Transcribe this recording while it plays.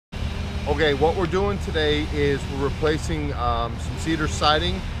Okay, what we're doing today is we're replacing some cedar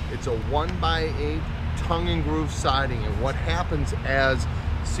siding. It's a 1x8 tongue and groove siding, and what happens as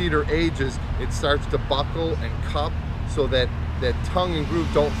cedar ages, it starts to buckle and cup so that tongue and groove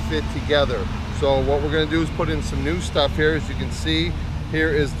don't fit together. So what we're going to do is put in some new stuff here. As you can see, here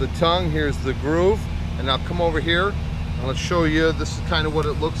is the tongue, here's the groove, and I'll come over here and let's show you. This is kind of what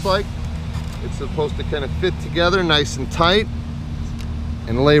it looks like. It's supposed to kind of fit together nice and tight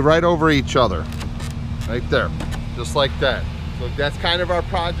and lay right over each other, right there, just like that. So that's kind of our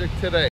project today.